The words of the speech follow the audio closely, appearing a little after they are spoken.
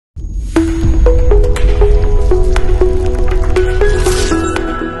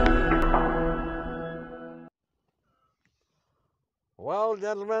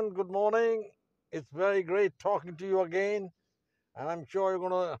gentlemen, good morning. It's very great talking to you again, and I'm sure you're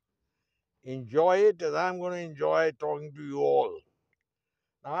going to enjoy it as I'm going to enjoy talking to you all.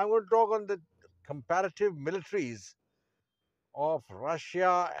 Now, I'm going to talk on the comparative militaries of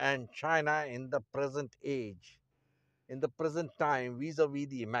Russia and China in the present age, in the present time, vis a vis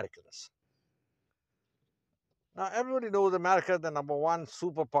the Americans. Now, everybody knows America is the number one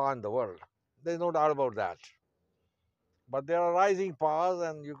superpower in the world. There's no doubt about that. But there are rising powers,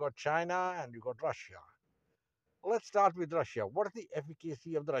 and you got China and you got Russia. Let's start with Russia. What is the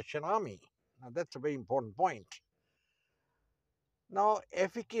efficacy of the Russian army? Now, that's a very important point. Now,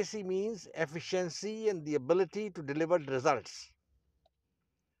 efficacy means efficiency and the ability to deliver results.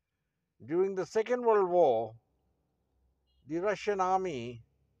 During the Second World War, the Russian army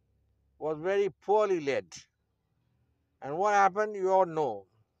was very poorly led. And what happened, you all know.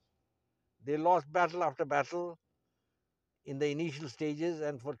 They lost battle after battle in the initial stages,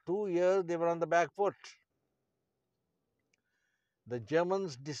 and for 2 years they were on the back foot. The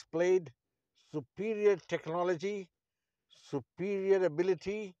Germans displayed superior technology, superior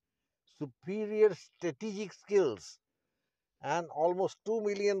ability, superior strategic skills, and almost 2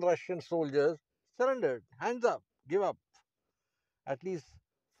 million Russian soldiers surrendered. Hands up, give up. At least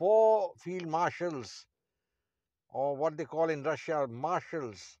 4 field marshals, or what they call in Russia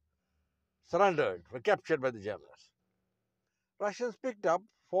marshals, surrendered, were captured by the Germans. Russians picked up,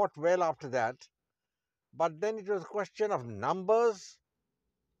 fought well after that, but then it was a question of numbers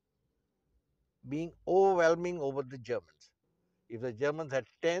being overwhelming over the Germans. If the Germans had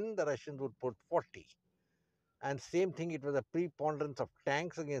 10, the Russians would put 40. And same thing, it was a preponderance of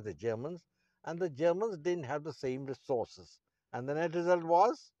tanks against the Germans, and the Germans didn't have the same resources. And the net result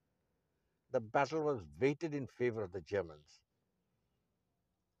was the battle was weighted in favor of the Germans.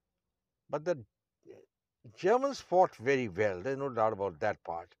 But the Germans fought very well, there's no doubt about that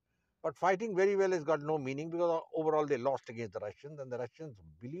part. But fighting very well has got no meaning because overall they lost against the Russians, and the Russians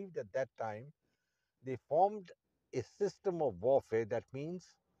believed at that time they formed a system of warfare that means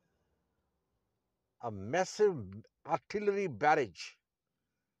a massive artillery barrage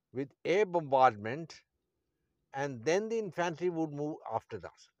with air bombardment, and then the infantry would move after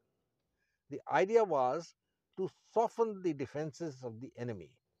that. The idea was to soften the defenses of the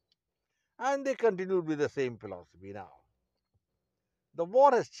enemy, and they continued with the same philosophy now. The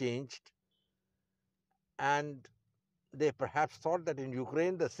war has changed, and they perhaps thought that in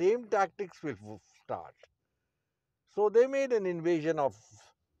Ukraine the same tactics will start. So they made an invasion of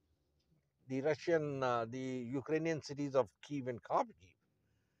the Ukrainian cities of Kiev and Kharkiv.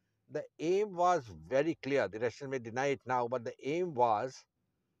 The aim was very clear. The Russians may deny it now, but the aim was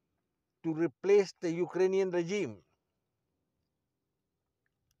to replace the Ukrainian regime.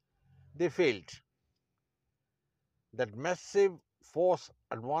 They failed. That massive force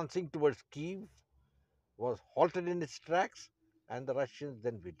advancing towards Kiev was halted in its tracks, and the Russians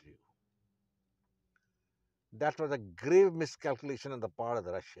then withdrew. That was a grave miscalculation on the part of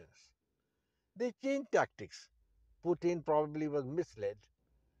the Russians. They changed tactics. Putin probably was misled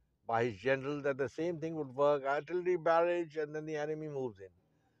by his general that the same thing would work, artillery barrage, and then the enemy moves in.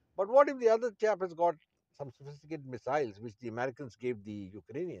 But what if the other chap has got some sophisticated missiles, which the Americans gave the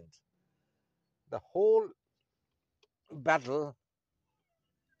Ukrainians? The whole battle.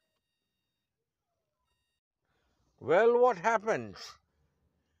 Well, what happens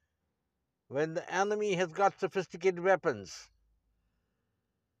when the enemy has got sophisticated weapons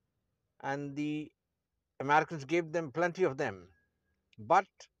and the Americans gave them plenty of them? But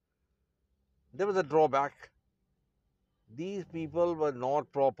there was a drawback. These people were not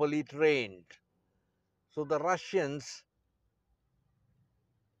properly trained. So the Russians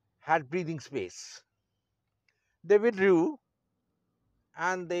had breathing space. They withdrew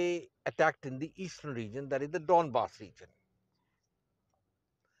and they attacked in the eastern region, that is the Donbass region,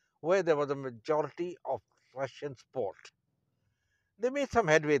 where there was a majority of Russian support. They made some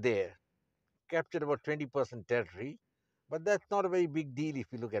headway there, captured about 20% territory, but that's not a very big deal if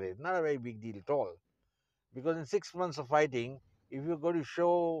you look at it. Not a very big deal at all. Because in 6 months of fighting, if you're going to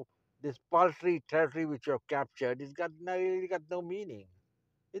show this paltry territory which you have captured, it's really got no meaning.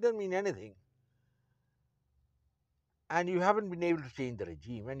 It doesn't mean anything. And you haven't been able to change the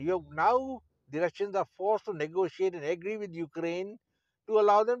regime. And you have now the Russians are forced to negotiate and agree with Ukraine to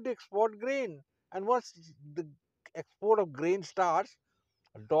allow them to export grain. And once the export of grain starts,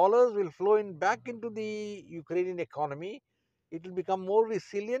 dollars will flow in back into the Ukrainian economy. It will become more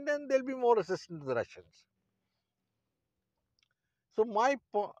resilient and they'll be more resistant to the Russians. So my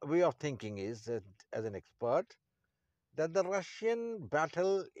way of thinking is that, as an expert, that the Russian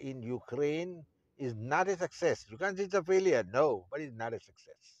battle in Ukraine is not a success. You can't say it's a failure, no, but it's not a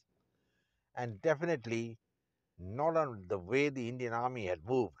success. And definitely not on the way the Indian army had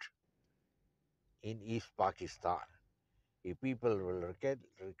moved in East Pakistan. If people will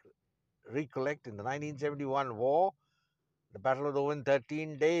recollect in the 1971 war, the battle was over in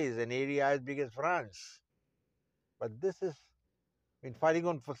 13 days, an area as big as France. But this has been fighting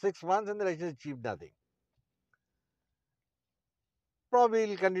on for 6 months and the Russians achieved nothing. Probably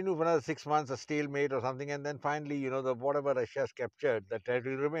it'll continue for another 6 months, a stalemate or something, and then finally, the whatever Russia has captured, the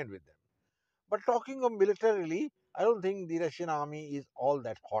territory will remain with them. But talking of militarily, I don't think the Russian army is all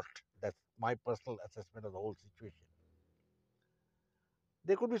that hot. That's my personal assessment of the whole situation.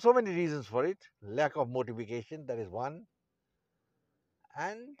 There could be so many reasons for it. Lack of motivation, that is one,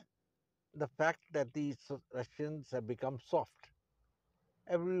 and the fact that the Russians have become soft.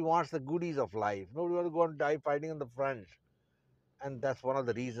 Everybody wants the goodies of life. Nobody wants to go and die fighting on the front. And that's one of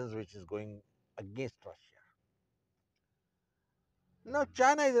the reasons which is going against Russia. Now,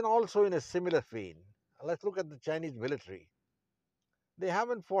 China is also in a similar vein. Let's look at the Chinese military. They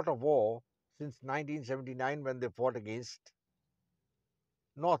haven't fought a war since 1979 when they fought against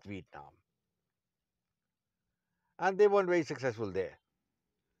North Vietnam. And they weren't very successful there.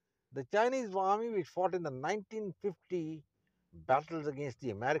 The Chinese army, which fought in the 1950 battles against the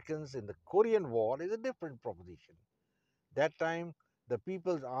Americans in the Korean War, is a different proposition. That time, the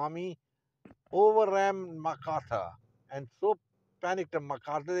People's Army overran MacArthur and so panicked of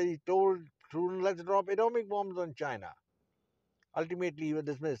MacArthur that he told Truman, let's drop atomic bombs on China. Ultimately, he was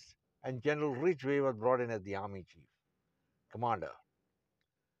dismissed, and General Ridgway was brought in as the army chief, commander.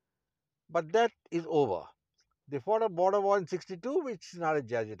 But that is over. They fought a border war in 62, which is not a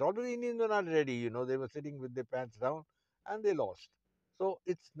judge at all. But the Indians were not ready, they were sitting with their pants down and they lost. So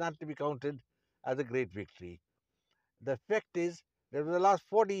it's not to be counted as a great victory. The fact is that for the last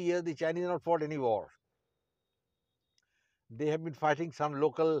 40 years, the Chinese have not fought any war. They have been fighting some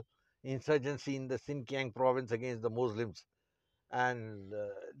local insurgency in the Xinjiang province against the Muslims. And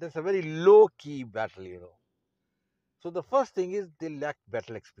that's a very low key battle. So the first thing is they lack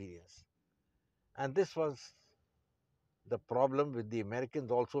battle experience. And this was the problem with the Americans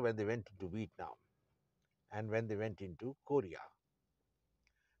also when they went into Vietnam and when they went into Korea.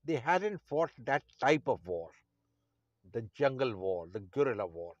 They hadn't fought that type of war, the jungle war, the guerrilla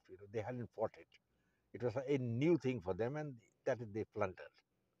war. They hadn't fought it. It was a new thing for them, and that they plundered.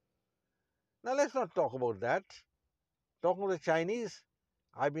 Now let's not talk about that. Talking about the Chinese,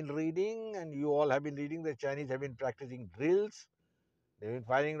 I've been reading, and you all have been reading, the Chinese have been practicing drills. They've been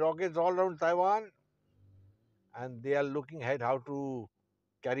firing rockets all around Taiwan, and they are looking at how to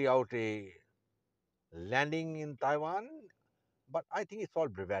carry out a landing in Taiwan. But I think it's all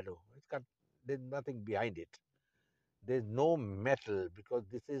bravado. There's nothing behind it. There's no metal because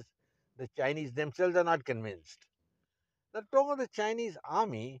this is the Chinese themselves are not convinced. The talk of the Chinese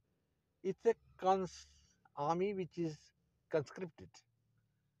army, it's a army which is conscripted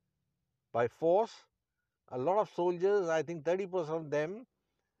by force. A lot of soldiers, I think 30% of them,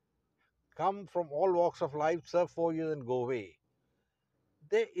 come from all walks of life, serve 4 years and go away.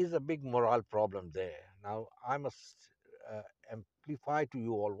 There is a big moral problem there. Now, I must amplify to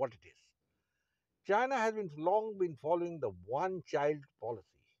you all what it is. China has been long been following the one child policy.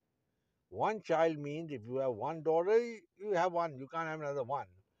 One child means if you have one daughter, you have one, you can't have another one.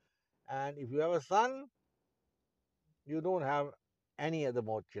 And if you have a son, you don't have any other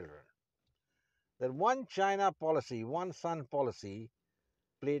more children. The one China policy, one son policy,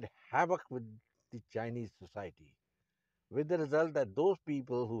 played havoc with the Chinese society, with the result that those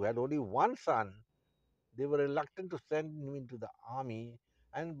people who had only one son, they were reluctant to send him into the army,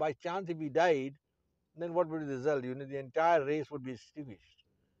 and by chance if he died, then what would be the result? The entire race would be extinguished.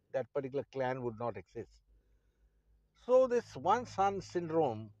 That particular clan would not exist. So this one son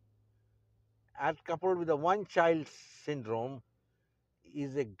syndrome, coupled with the one child syndrome,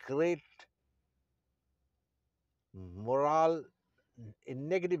 is a great moral, a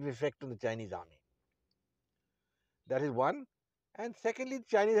negative effect on the Chinese army. That is one. And secondly, the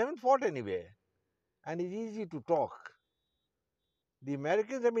Chinese haven't fought anywhere. And it's easy to talk. The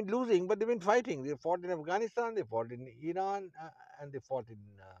Americans have been losing, but they've been fighting. They fought in Afghanistan, they fought in Iran, and they fought in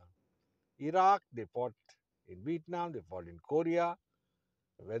Iraq, they fought in Vietnam, they fought in Korea.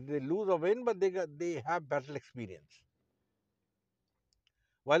 Whether they lose or win, but they have battle experience.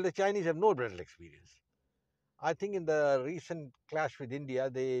 While the Chinese have no battle experience. I think in the recent clash with India,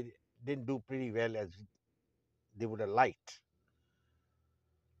 they didn't do pretty well as they would have liked.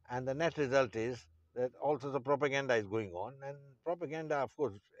 And the net result is that also the propaganda is going on. And propaganda, of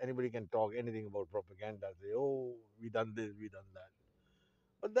course, anybody can talk anything about propaganda, say, oh, we done this, we done that.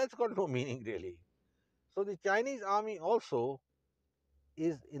 But that's got no meaning really. So the Chinese army also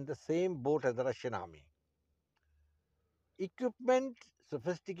is in the same boat as the Russian army. Equipment,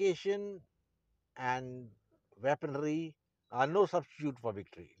 sophistication, and weaponry are no substitute for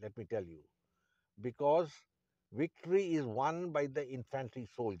victory, let me tell you, because victory is won by the infantry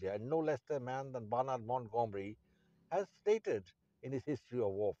soldier, and no less a man than Bernard Montgomery has stated in his history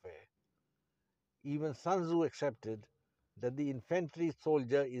of warfare. Even Sun Tzu accepted that the infantry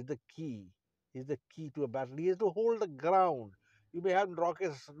soldier is the key to a battle. He has to hold the ground. You may have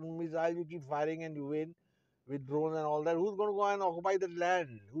rockets, missiles, you keep firing and you win with drones and all that. Who's going to go and occupy the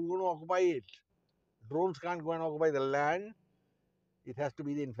land? Who's going to occupy it? Drones can't go and occupy the land. It has to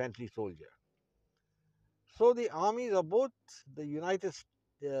be the infantry soldier. So the armies of both the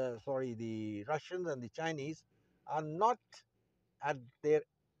the Russians and the Chinese are not at their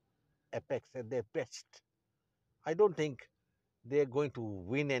apex, at their best. I don't think they're going to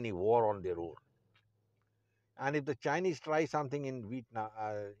win any war on their own. And if the Chinese try something in Vietnam,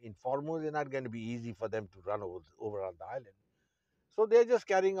 in Formosa, it's not going to be easy for them to run over on the island. So they're just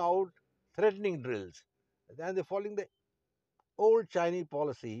carrying out threatening drills. And they're following the old Chinese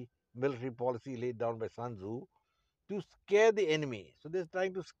policy, military policy laid down by Sun Tzu to scare the enemy. So they're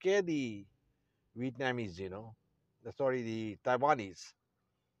trying to scare the Vietnamese, the Taiwanese.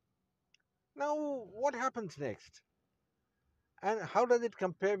 Now, what happens next? And how does it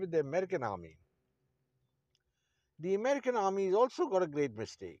compare with the American army? The American army has also got a great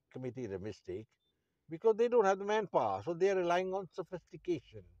mistake, committed a mistake, because they don't have the manpower. So they are relying on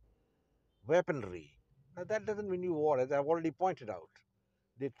sophistication, weaponry. Now that doesn't win you war, as I've already pointed out.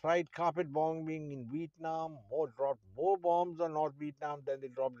 They tried carpet bombing in Vietnam, dropped more bombs on North Vietnam than they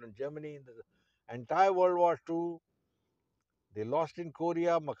dropped on Germany in the entire World War II. They lost in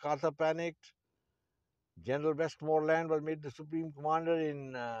Korea, MacArthur panicked. General Westmoreland was made the supreme commander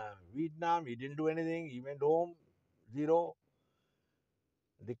in Vietnam. He didn't do anything. He went home, zero.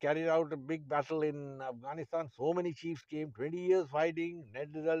 They carried out a big battle in Afghanistan. So many chiefs came, 20 years fighting, net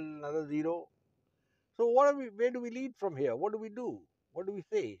result another zero. So where do we lead from here? What do we do? What do we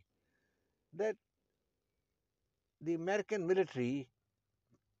say? That the American military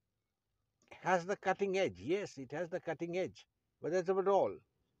has the cutting edge. Yes, it has the cutting edge. But that's about all.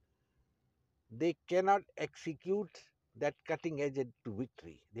 They cannot execute that cutting edge to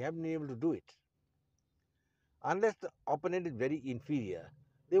victory. They haven't been able to do it. Unless the opponent is very inferior.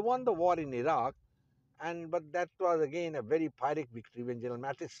 They won the war in Iraq, but that was again a very Pyrrhic victory when General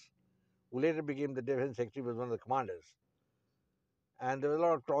Mattis, who later became the defense secretary, was one of the commanders. And there was a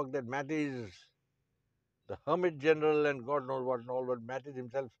lot of talk that Mattis, the hermit general, and God knows what and all, but Mattis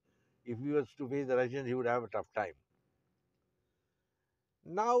himself, if he was to face the Russians, he would have a tough time.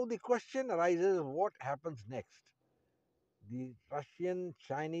 Now the question arises, what happens next? The Russian,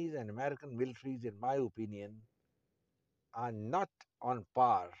 Chinese, and American militaries, in my opinion, are not on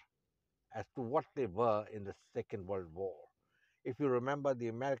par as to what they were in the Second World War. If you remember, the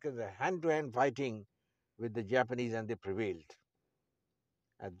Americans were hand-to-hand fighting with the Japanese and they prevailed.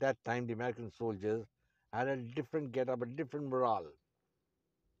 At that time, the American soldiers had a different get-up, a different morale.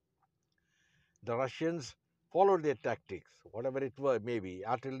 The Russians followed their tactics, whatever it were, maybe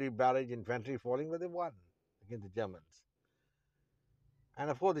artillery barrage, infantry falling, but they won against the Germans. And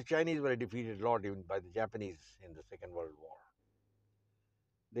of course, the Chinese were a defeated lot even by the Japanese in the Second World War.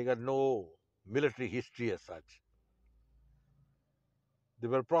 They got no military history as such. They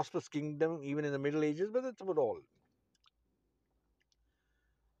were a prosperous kingdom even in the Middle Ages, but that's about all.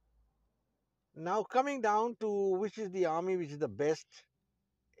 Now, coming down to which is the army which is the best,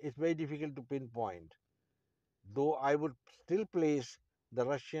 it's very difficult to pinpoint. Though I would still place the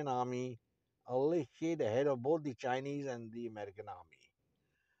Russian army a shade ahead of both the Chinese and the American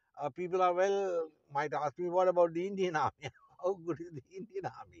army. People might ask me, what about the Indian army? How good is the Indian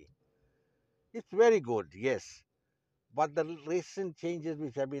army? It's very good, yes. But the recent changes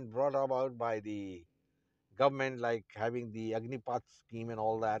which have been brought about by the government, like having the Agnipath scheme and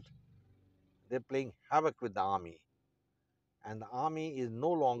all that, they're playing havoc with the army. And the army is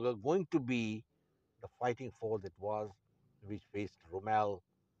no longer going to be the fighting force it was, which faced Rommel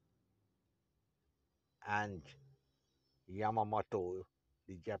and Yamamoto,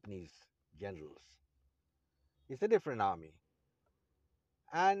 the Japanese generals. It's a different army.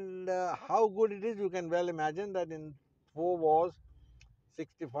 And how good it is, you can well imagine that in 4 wars,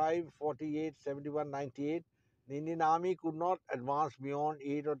 65, 48, 71, 98, the Indian army could not advance beyond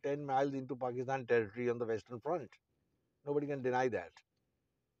 8 or 10 miles into Pakistan territory on the Western Front. Nobody can deny that.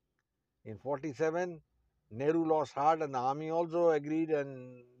 In 47, Nehru lost heart and the army also agreed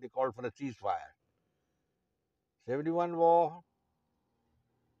and they called for a ceasefire. 71 war,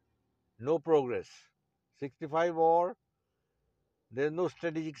 no progress. 65 war, there's no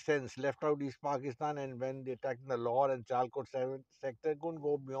strategic sense. Left out East Pakistan, and when they attacked the Lahore and Chalkot sector, couldn't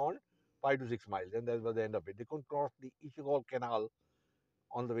go beyond 5 to 6 miles, and that was the end of it. They couldn't cross the Ishigol Canal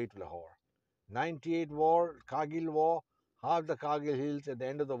on the way to Lahore. 98 war, Kargil war, half the Kargil hills at the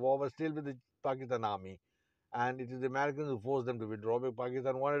end of the war were still with the Pakistan army, and it is the Americans who forced them to withdraw. Because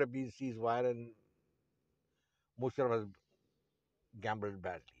Pakistan wanted a peace ceasefire, and Musharraf has gambled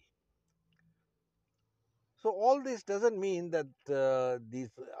badly. So all this doesn't mean that these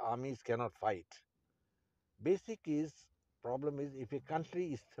armies cannot fight. Basic is problem is if a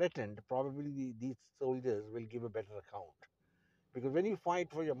country is threatened, probably these soldiers will give a better account. Because when you fight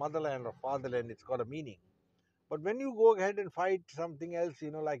for your motherland or fatherland, it's got a meaning. But when you go ahead and fight something else,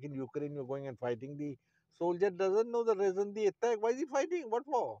 like in Ukraine, you're going and fighting, the soldier doesn't know the reason the attack. Why is he fighting? What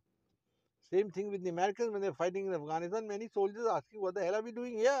for? Same thing with the Americans when they're fighting in Afghanistan. Many soldiers are asking, what the hell are we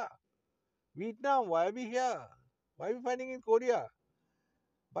doing here? Vietnam, why are we here? Why are we fighting in Korea?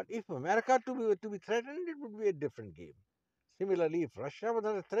 But if America to be threatened, it would be a different game. Similarly, if Russia was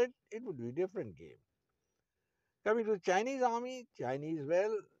a threat, it would be a different game. Coming to the Chinese army, Chinese,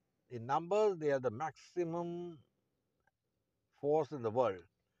 well, in numbers, they are the maximum force in the world.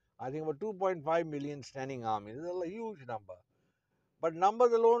 I think about 2.5 million standing army. This is a huge number. But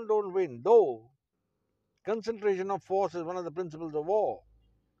numbers alone don't win, though concentration of force is one of the principles of war,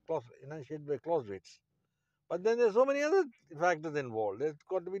 enunciated by Clausewitz. But then there's so many other factors involved. There's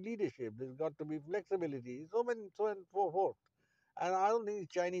got to be leadership, there's got to be flexibility, so many, so and so forth. And I don't think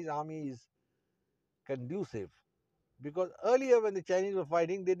the Chinese army is conducive. Because earlier, when the Chinese were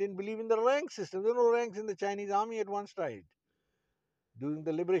fighting, they didn't believe in the rank system. There were no ranks in the Chinese army at one side during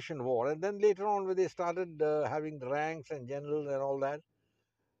the Liberation War. And then later on, when they started having ranks and generals and all that.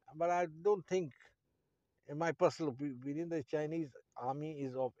 But I don't think, in my personal opinion, the Chinese army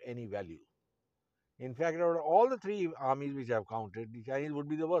is of any value. In fact, out of all the three armies which I've counted, the Chinese would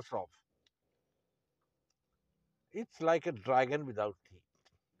be the worst off. It's like a dragon without teeth.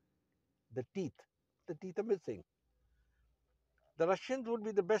 The teeth, the teeth are missing. The Russians would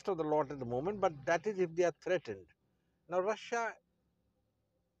be the best of the lot at the moment, but that is if they are threatened. Now, Russia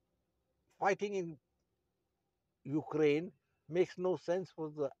fighting in Ukraine makes no sense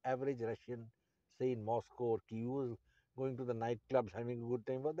for the average Russian, say in Moscow or Kyiv, going to the nightclubs, having a good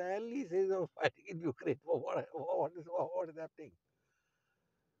time. What the hell he says of fighting in Ukraine? What is happening?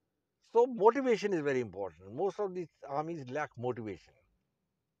 So motivation is very important. Most of these armies lack motivation.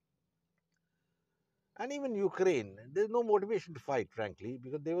 And even Ukraine, there's no motivation to fight, frankly,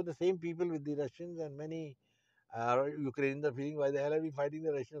 because they were the same people with the Russians, and many Ukrainians are feeling, why the hell are we fighting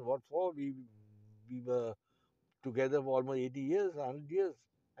the Russians? What for? We were together for almost 80 years, 100 years,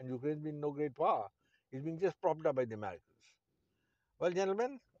 and Ukraine's been no great power. It's been just propped up by the Americans. Well,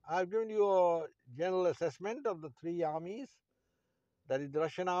 gentlemen, I've given you a general assessment of the three armies. That is the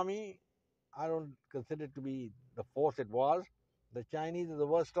Russian army. I don't consider it to be the force it was. The Chinese are the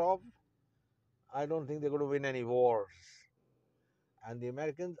worst of. I don't think they're going to win any wars. And the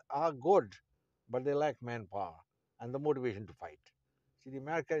Americans are good, but they lack manpower and the motivation to fight. See, the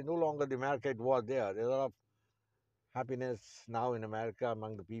America is no longer the America it was there. There's a lot of happiness now in America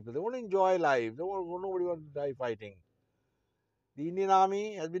among the people. They want to enjoy life. Nobody wants to die fighting. The Indian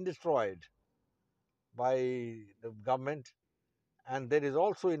army has been destroyed by the government, and there is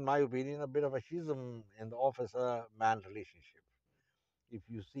also, in my opinion, a bit of a schism in the officer-man relationship. If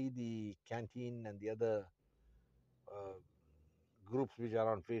you see the canteen and the other uh, groups which are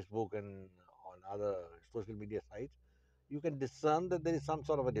on Facebook and on other social media sites, you can discern that there is some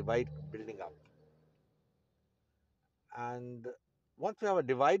sort of a divide building up. And once you have a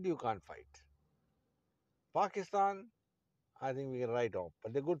divide, you can't fight. Pakistan, I think we can write off.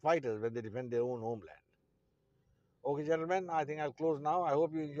 But they're good fighters when they defend their own homeland. Okay, gentlemen, I think I'll close now. I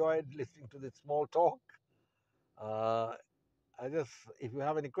hope you enjoyed listening to this small talk. Uh, if you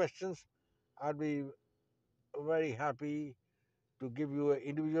have any questions, I'd be very happy to give you an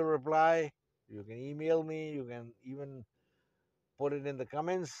individual reply. You can email me. You can even put it in the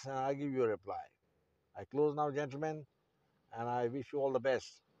comments, and I'll give you a reply. I close now, gentlemen, and I wish you all the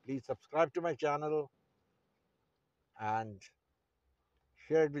best. Please subscribe to my channel and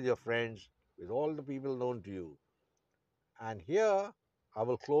share it with your friends, with all the people known to you. And here I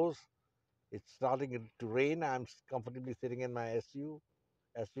will close. It's starting to rain. I'm comfortably sitting in my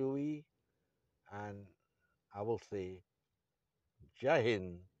SUV, and I will say, Jai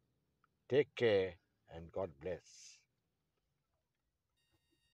Hind, take care, and God bless.